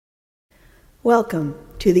Welcome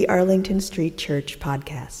to the Arlington Street Church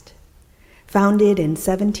podcast. Founded in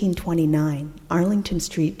 1729, Arlington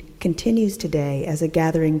Street continues today as a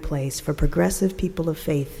gathering place for progressive people of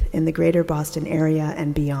faith in the greater Boston area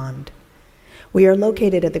and beyond. We are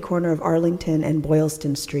located at the corner of Arlington and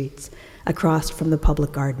Boylston Streets, across from the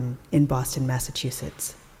Public Garden in Boston,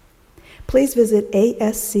 Massachusetts. Please visit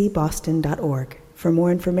ascboston.org for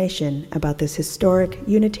more information about this historic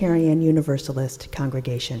Unitarian Universalist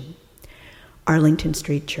congregation. Arlington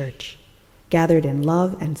Street Church, gathered in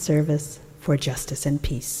love and service for justice and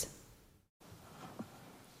peace.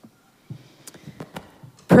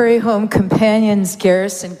 Prairie Home Companions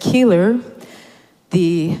Garrison Keillor,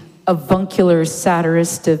 the avuncular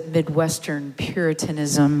satirist of Midwestern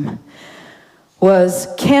Puritanism, was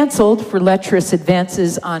canceled for lecherous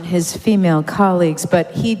advances on his female colleagues,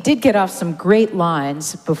 but he did get off some great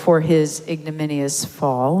lines before his ignominious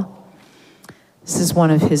fall. This is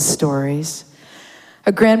one of his stories.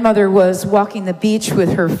 A grandmother was walking the beach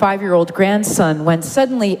with her 5-year-old grandson when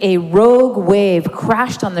suddenly a rogue wave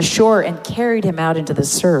crashed on the shore and carried him out into the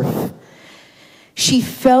surf. She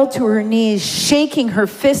fell to her knees, shaking her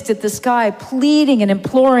fist at the sky, pleading and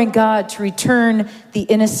imploring God to return the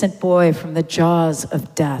innocent boy from the jaws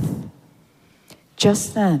of death.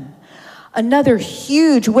 Just then, another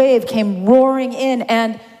huge wave came roaring in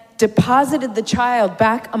and deposited the child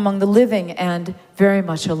back among the living and very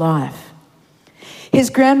much alive. His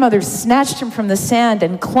grandmother snatched him from the sand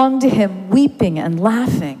and clung to him, weeping and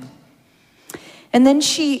laughing. And then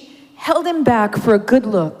she held him back for a good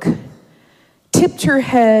look, tipped her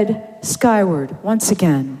head skyward once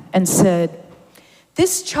again, and said,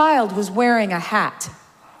 "This child was wearing a hat."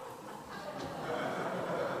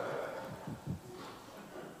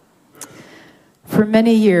 For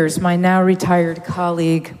many years, my now retired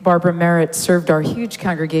colleague, Barbara Merritt, served our huge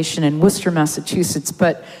congregation in Worcester, Massachusetts,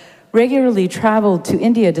 but regularly traveled to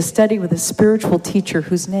India to study with a spiritual teacher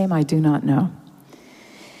whose name I do not know.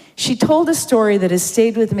 She told a story that has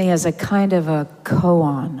stayed with me as a kind of a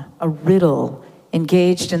koan, a riddle,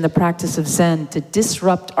 engaged in the practice of Zen to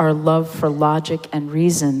disrupt our love for logic and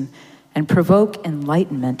reason and provoke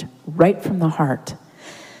enlightenment right from the heart.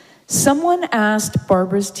 Someone asked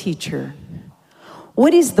Barbara's teacher,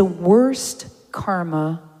 "What is the worst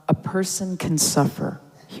karma a person can suffer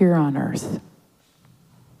here on earth?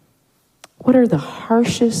 What are the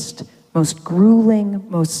harshest, most grueling,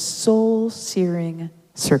 most soul-searing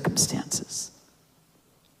circumstances?"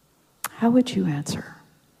 How would you answer?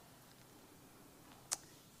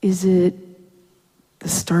 Is it the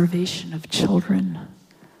starvation of children,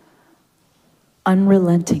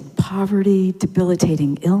 unrelenting poverty,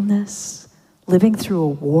 debilitating illness, living through a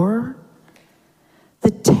war? The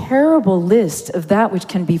terrible list of that which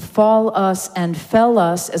can befall us and fell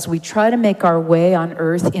us as we try to make our way on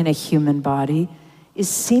earth in a human body is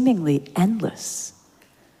seemingly endless.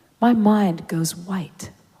 My mind goes white.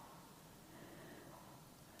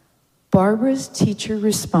 Barbara's teacher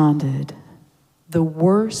responded, "The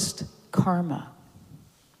worst karma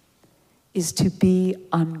is to be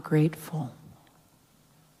ungrateful."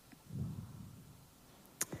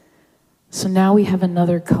 So now we have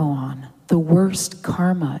another koan. The worst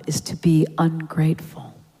karma is to be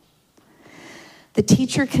ungrateful. The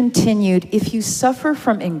teacher continued, "If you suffer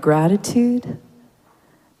from ingratitude,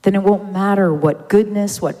 then it won't matter what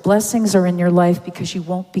goodness, what blessings are in your life because you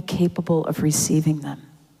won't be capable of receiving them.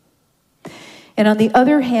 And on the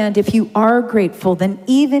other hand, if you are grateful, then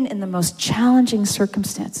even in the most challenging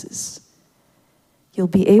circumstances, you'll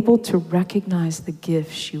be able to recognize the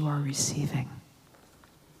gifts you are receiving."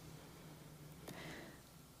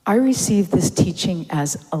 I received this teaching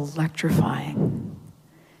as electrifying.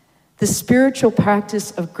 The spiritual practice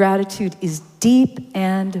of gratitude is deep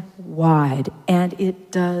and wide, and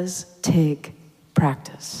it does take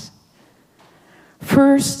practice.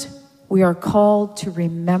 First, we are called to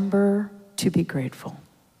remember to be grateful.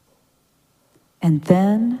 And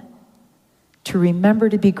then to remember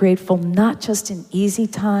to be grateful not just in easy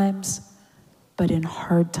times, but in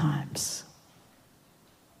hard times.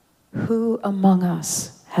 Who among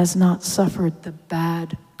us has not suffered the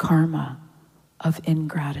bad karma of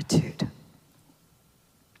ingratitude?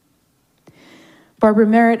 Barbara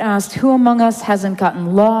Merritt asked, who among us hasn't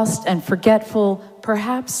gotten lost and forgetful,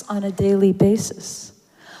 perhaps on a daily basis?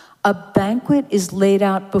 A banquet is laid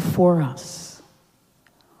out before us.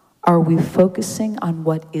 Are we focusing on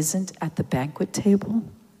what isn't at the banquet table?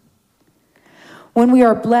 When we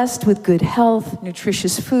are blessed with good health,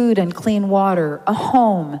 nutritious food, and clean water, a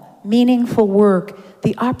home, meaningful work,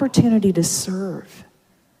 the opportunity to serve,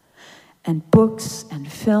 and books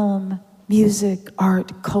and film, music,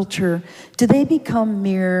 art, culture, do they become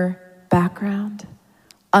mere background,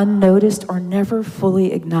 unnoticed or never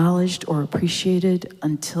fully acknowledged or appreciated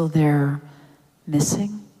until they're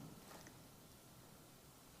missing?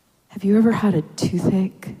 Have you ever had a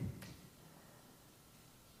toothache?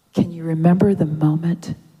 Can you remember the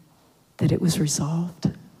moment that it was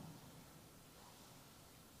resolved?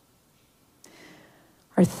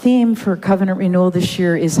 Our theme for Covenant Renewal this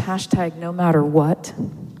year is #NoMatterWhat.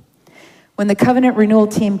 When the Covenant Renewal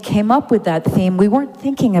team came up with that theme, we weren't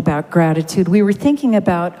thinking about gratitude. We were thinking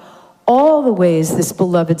about all the ways this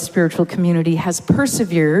beloved spiritual community has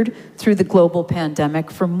persevered through the global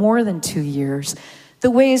pandemic for more than 2 years.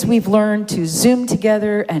 The ways we've learned to Zoom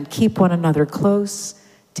together and keep one another close,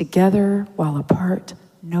 together while apart,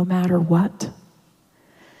 no matter what.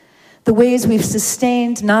 The ways we've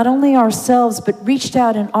sustained not only ourselves, but reached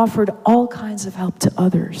out and offered all kinds of help to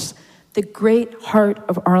others. The great heart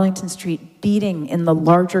of Arlington Street beating in the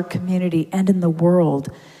larger community and in the world,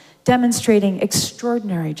 demonstrating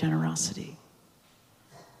extraordinary generosity,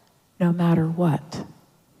 no matter what.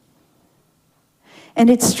 And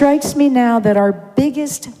it strikes me now that our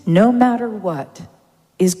biggest no matter what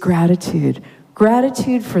is gratitude.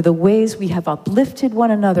 Gratitude for the ways we have uplifted one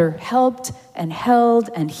another, helped and held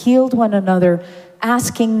and healed one another,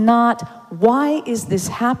 asking not, why is this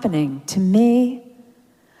happening to me?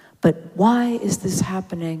 But why is this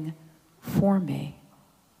happening for me?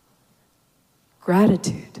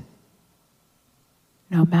 Gratitude,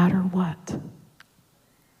 no matter what.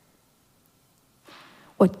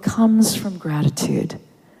 What comes from gratitude,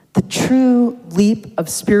 the true leap of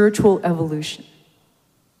spiritual evolution,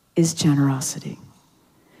 is generosity.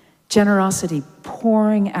 Generosity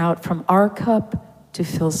pouring out from our cup to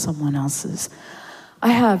fill someone else's. I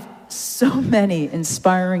have so many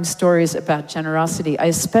inspiring stories about generosity. I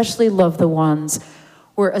especially love the ones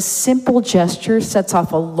where a simple gesture sets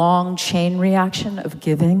off a long chain reaction of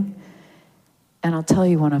giving. And I'll tell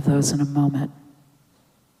you one of those in a moment.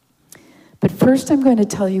 But first, I'm going to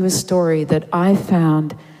tell you a story that I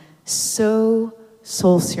found so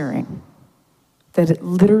soul-searing that it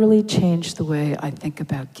literally changed the way I think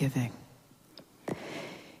about giving.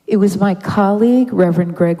 It was my colleague,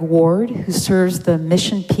 Reverend Greg Ward, who serves the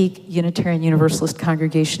Mission Peak Unitarian Universalist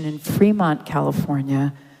congregation in Fremont,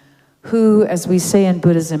 California, who, as we say in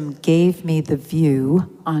Buddhism, gave me the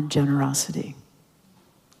view on generosity.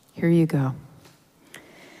 Here you go.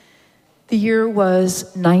 The year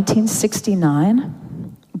was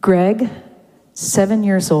 1969. Greg, 7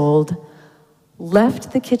 years old,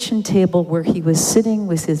 left the kitchen table where he was sitting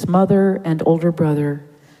with his mother and older brother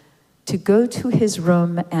to go to his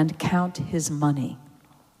room and count his money.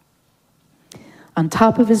 On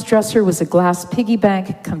top of his dresser was a glass piggy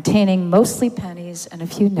bank containing mostly pennies and a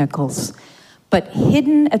few nickels. But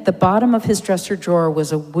hidden at the bottom of his dresser drawer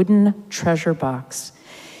was a wooden treasure box.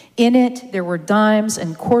 In it, there were dimes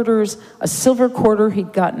and quarters, a silver dollar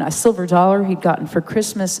he'd gotten for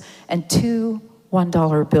Christmas, and 2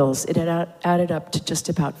 $1 bills. It had added up to just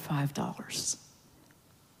about $5.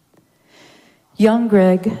 Young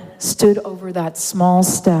Greg stood over that small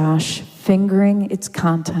stash, fingering its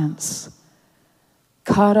contents,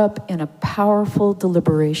 caught up in a powerful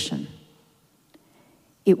deliberation.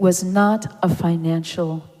 It was not a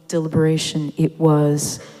financial deliberation, it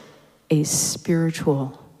was a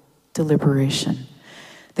spiritual deliberation.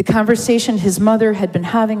 The conversation his mother had been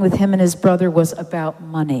having with him and his brother was about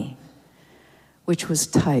money, which was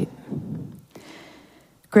tight.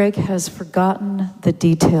 Greg has forgotten the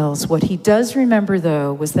details. What he does remember,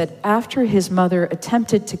 though, was that after his mother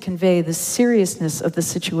attempted to convey the seriousness of the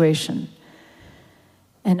situation,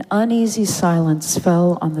 an uneasy silence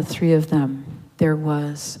fell on the three of them. There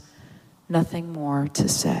was nothing more to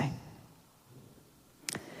say.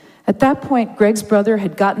 At that point, Greg's brother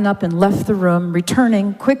had gotten up and left the room,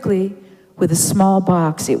 returning quickly with a small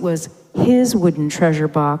box. It was his wooden treasure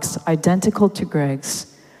box, identical to Greg's,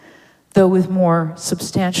 though with more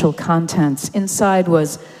substantial contents. Inside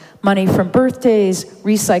was money from birthdays,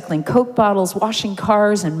 recycling Coke bottles, washing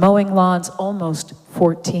cars, and mowing lawns, almost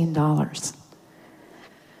 $14.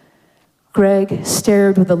 Greg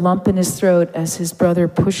stared with a lump in his throat as his brother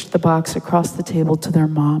pushed the box across the table to their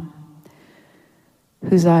mom,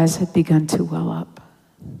 whose eyes had begun to well up.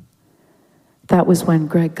 That was when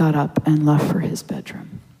Greg got up and left for his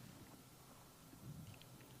bedroom.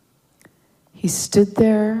 He stood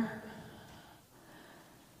there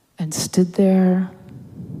and stood there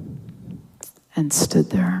and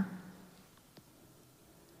stood there.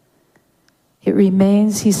 It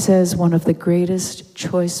remains, he says, one of the greatest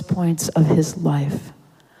choice points of his life.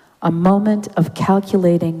 A moment of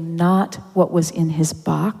calculating not what was in his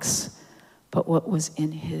box, but what was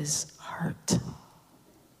in his heart.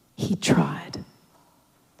 He he tried.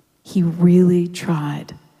 He really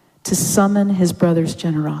tried to summon his brother's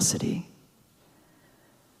generosity.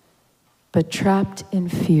 But trapped in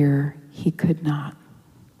fear, he could not.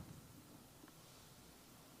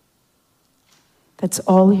 That's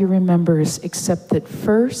all he remembers, except that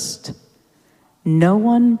first, no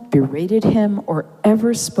one berated him or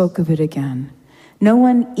ever spoke of it again. No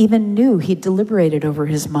one even knew he deliberated over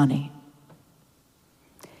his money.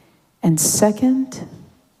 And second,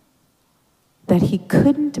 that he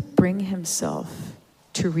couldn't bring himself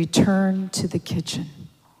to return to the kitchen.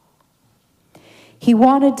 He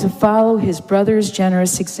wanted to follow his brother's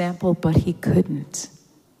generous example, but he couldn't.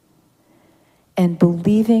 And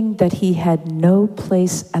believing that he had no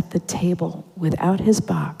place at the table without his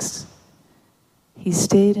box, he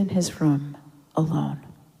stayed in his room alone.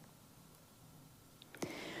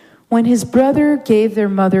 When his brother gave their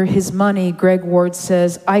mother his money, Greg Ward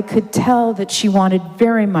says, I could tell that she wanted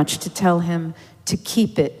very much to tell him to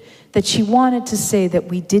keep it, that she wanted to say that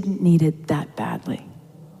we didn't need it that badly.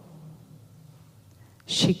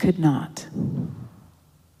 She could not.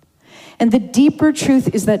 And the deeper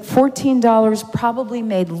truth is that $14 probably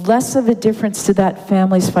made less of a difference to that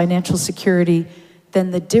family's financial security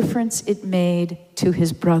than the difference it made to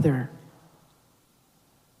his brother.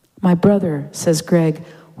 My brother, says Greg,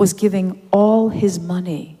 was giving all his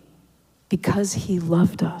money because he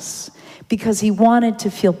loved us, because he wanted to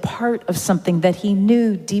feel part of something that he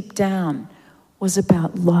knew deep down was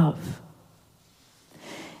about love.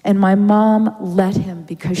 And my mom let him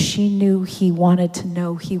because she knew he wanted to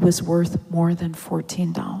know he was worth more than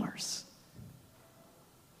 $14.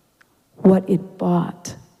 What it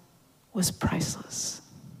bought was priceless.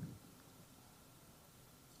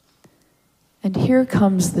 And here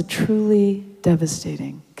comes the truly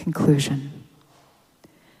devastating conclusion.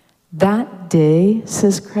 That day,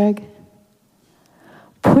 says Craig,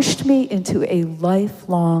 pushed me into a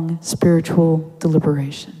lifelong spiritual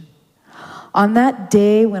deliberation. On that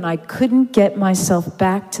day when I couldn't get myself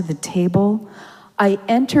back to the table, I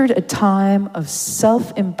entered a time of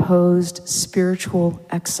self-imposed spiritual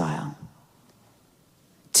exile.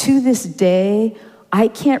 To this day, I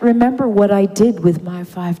can't remember what I did with my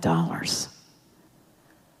 $5.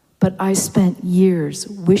 But I spent years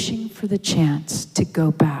wishing for the chance to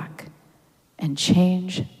go back and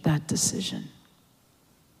change that decision.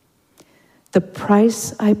 The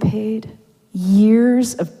price I paid,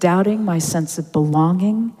 years of doubting my sense of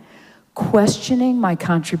belonging, questioning my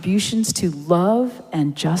contributions to love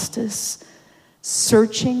and justice,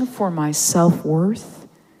 searching for my self-worth,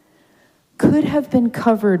 could have been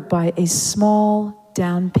covered by a small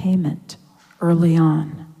down payment early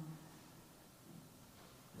on.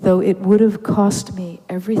 Though it would have cost me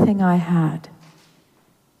everything I had,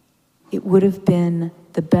 it would have been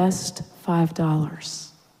the best $5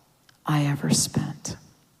 I ever spent.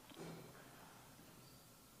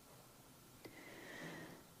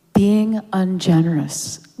 Being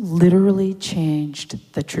ungenerous literally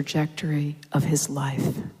changed the trajectory of his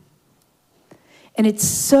life. And it's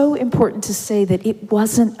so important to say that it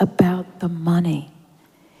wasn't about the money.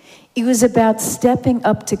 It was about stepping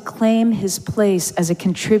up to claim his place as a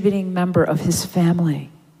contributing member of his family,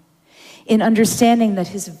 in understanding that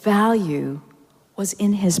his value was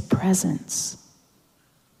in his presence.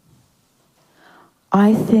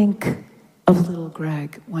 I think of little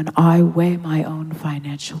Greg when I weigh my own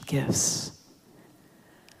financial gifts.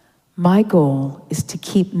 My goal is to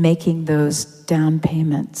keep making those down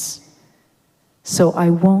payments so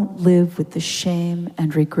I won't live with the shame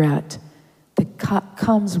and regret that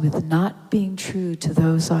comes with not being true to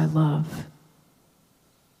those I love,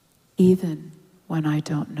 even when I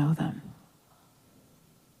don't know them.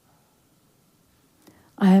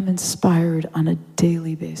 I am inspired on a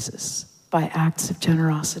daily basis by acts of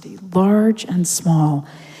generosity, large and small,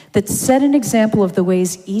 that set an example of the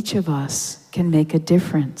ways each of us can make a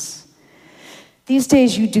difference. These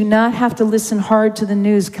days, you do not have to listen hard to the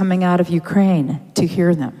news coming out of Ukraine to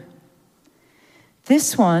hear them.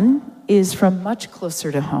 This one is from much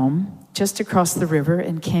closer to home, just across the river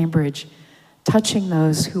in Cambridge, touching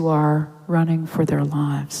those who are running for their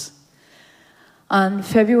lives. On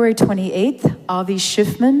February 28th, Avi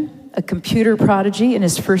Schiffman, a computer prodigy in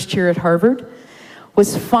his first year at Harvard,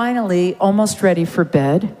 was finally almost ready for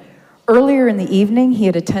bed. Earlier in the evening, he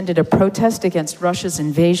had attended a protest against Russia's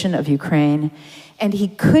invasion of Ukraine, and he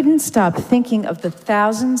couldn't stop thinking of the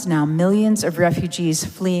thousands, now millions, of refugees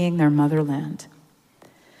fleeing their motherland.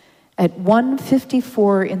 At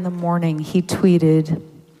 1:54 in the morning, he tweeted,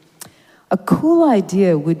 "A cool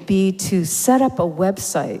idea would be to set up a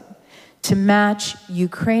website to match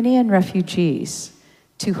Ukrainian refugees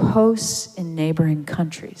to hosts in neighboring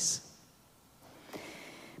countries.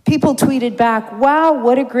 People tweeted back, "Wow,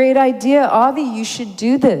 what a great idea. Avi, you should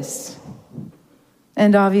do this."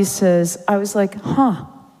 And Avi says, I was like,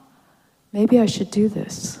 maybe I should do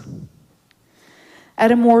this.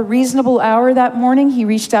 At a more reasonable hour that morning, he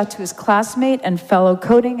reached out to his classmate and fellow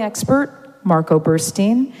coding expert, Marco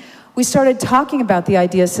Burstein. We started talking about the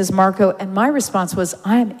idea, says Marco, and my response was,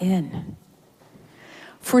 I'm in.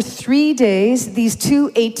 For 3 days, these two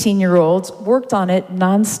 18-year-olds worked on it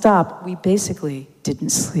nonstop. We basically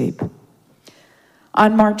didn't sleep.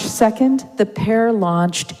 On March 2nd, the pair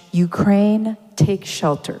launched Ukraine Take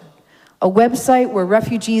Shelter, a website where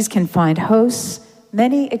refugees can find hosts,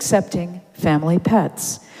 many accepting family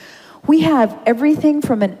pets. We have everything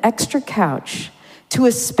from an extra couch to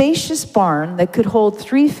a spacious barn that could hold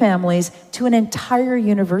 3 families to an entire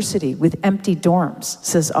university with empty dorms,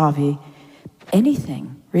 says Avi.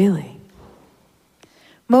 Anything, really.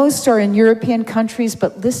 Most are in European countries,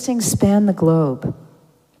 but listings span the globe.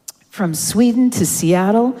 From Sweden to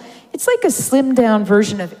Seattle, it's like a slimmed-down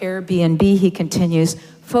version of Airbnb, he continues,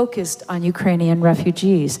 focused on Ukrainian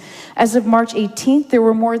refugees. As of March 18th, there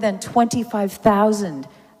were more than 25,000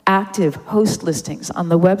 active host listings on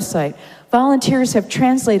the website. Volunteers have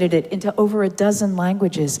translated it into over a dozen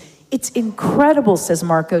languages. It's incredible, says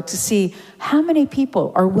Marco, to see how many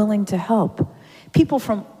people are willing to help. People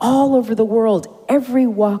from all over the world, every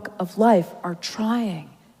walk of life, are trying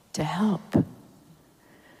to help.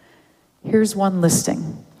 Here's one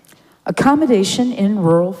listing. Accommodation in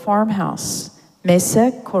rural farmhouse,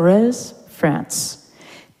 Messec, Corrèze, France.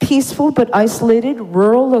 Peaceful but isolated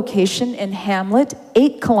rural location in hamlet,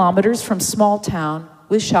 8 kilometers from small town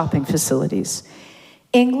with shopping facilities.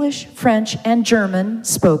 English, French, and German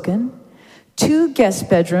spoken. 2 guest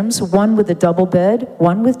bedrooms, 1 with a double bed,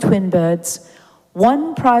 1 with twin beds,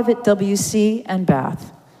 1 private WC and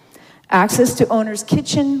bath. Access to owner's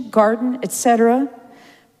kitchen, garden, etc.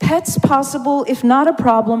 Pets possible, if not a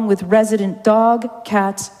problem, with resident dog,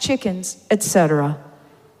 cats, chickens, etc.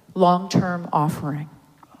 Long-term offering.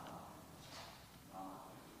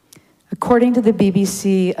 According to the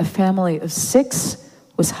BBC, a family of 6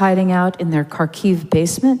 was hiding out in their Kharkiv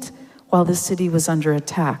basement while the city was under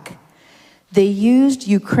attack. They used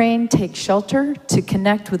Ukraine Take Shelter to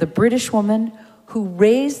connect with a British woman who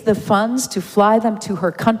raised the funds to fly them to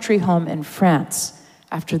her country home in France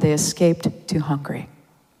after they escaped to Hungary.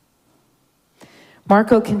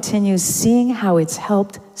 Marco continues, seeing how it's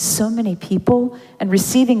helped so many people and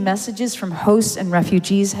receiving messages from hosts and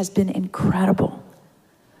refugees has been incredible.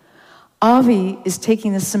 Avi is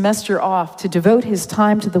taking the semester off to devote his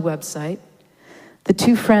time to the website. The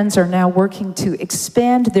 2 friends are now working to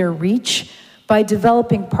expand their reach by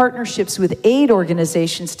developing partnerships with aid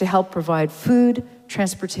organizations to help provide food,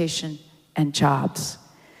 transportation, and jobs.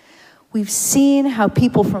 We've seen how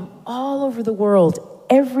people from all over the world,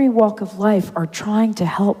 every walk of life, are trying to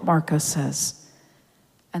help, Marco says.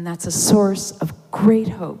 And that's a source of great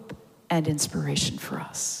hope and inspiration for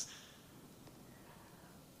us.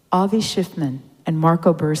 Avi Schiffman and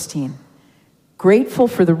Marco Burstein, grateful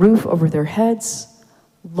for the roof over their heads,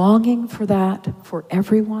 longing for that for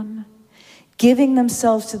everyone, giving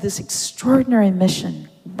themselves to this extraordinary mission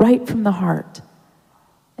right from the heart,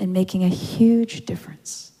 and making a huge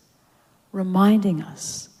difference, reminding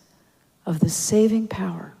us of the saving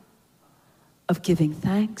power of giving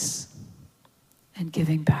thanks and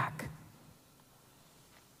giving back.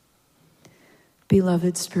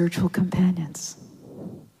 Beloved spiritual companions,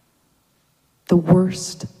 the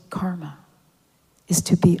worst karma is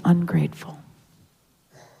to be ungrateful.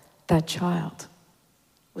 That child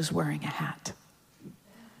was wearing a hat.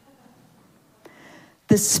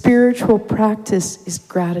 The spiritual practice is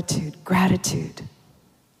gratitude,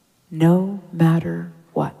 no matter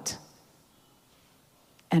what.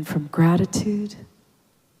 And from gratitude,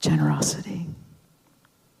 generosity.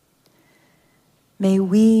 May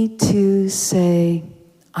we too say,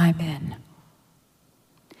 I'm in.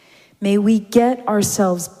 May we get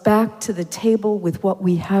ourselves back to the table with what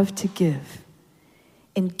we have to give,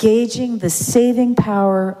 engaging the saving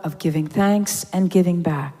power of giving thanks and giving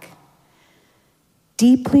back,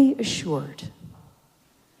 deeply assured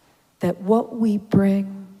that what we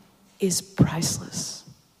bring is priceless,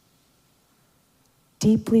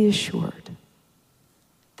 deeply assured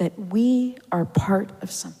that we are part of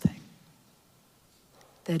something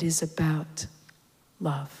that is about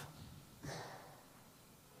love.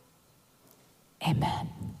 Amen.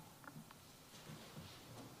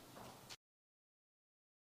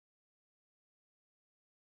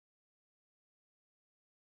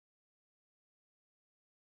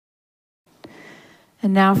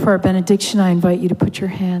 And now for our benediction, I invite you to put your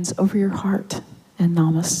hands over your heart and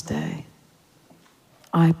namaste.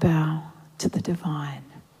 I bow to the divine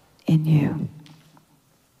in you.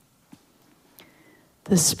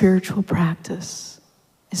 The spiritual practice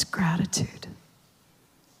is gratitude,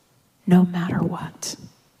 no matter what.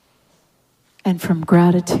 And from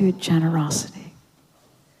gratitude, generosity.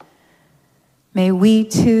 May we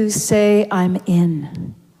too say, I'm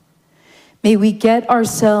in. May we get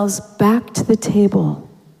ourselves back to the table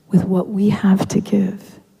with what we have to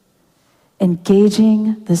give,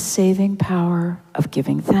 engaging the saving power of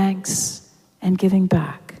giving thanks and giving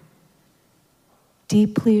back,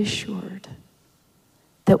 deeply assured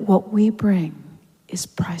that what we bring is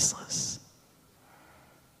priceless,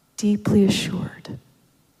 deeply assured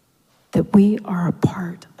that we are a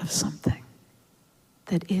part of something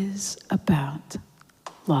that is about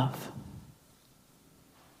love.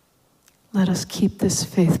 Let us keep this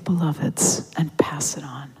faith, beloveds, and pass it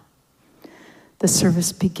on. The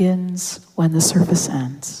service begins when the service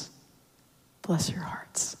ends. Bless your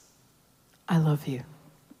hearts. I love you.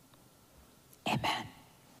 Amen.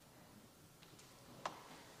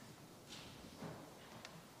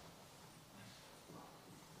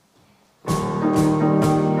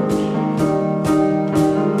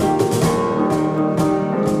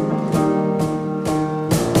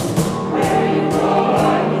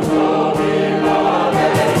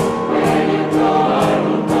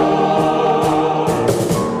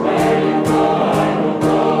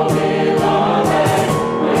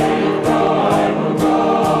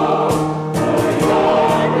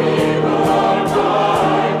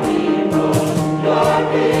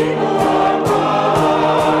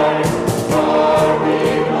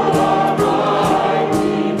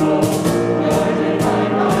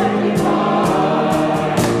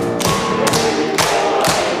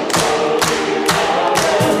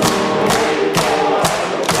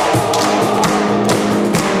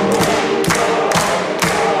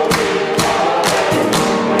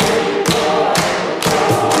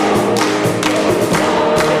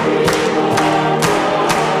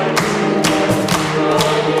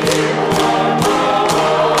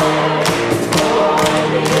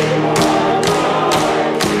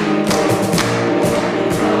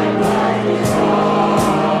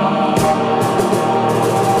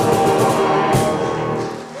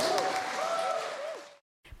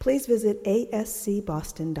 Please visit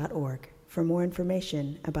ascboston.org for more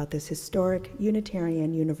information about this historic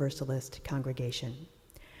Unitarian Universalist congregation.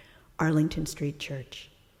 Arlington Street Church,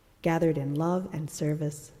 gathered in love and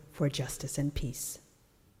service for justice and peace.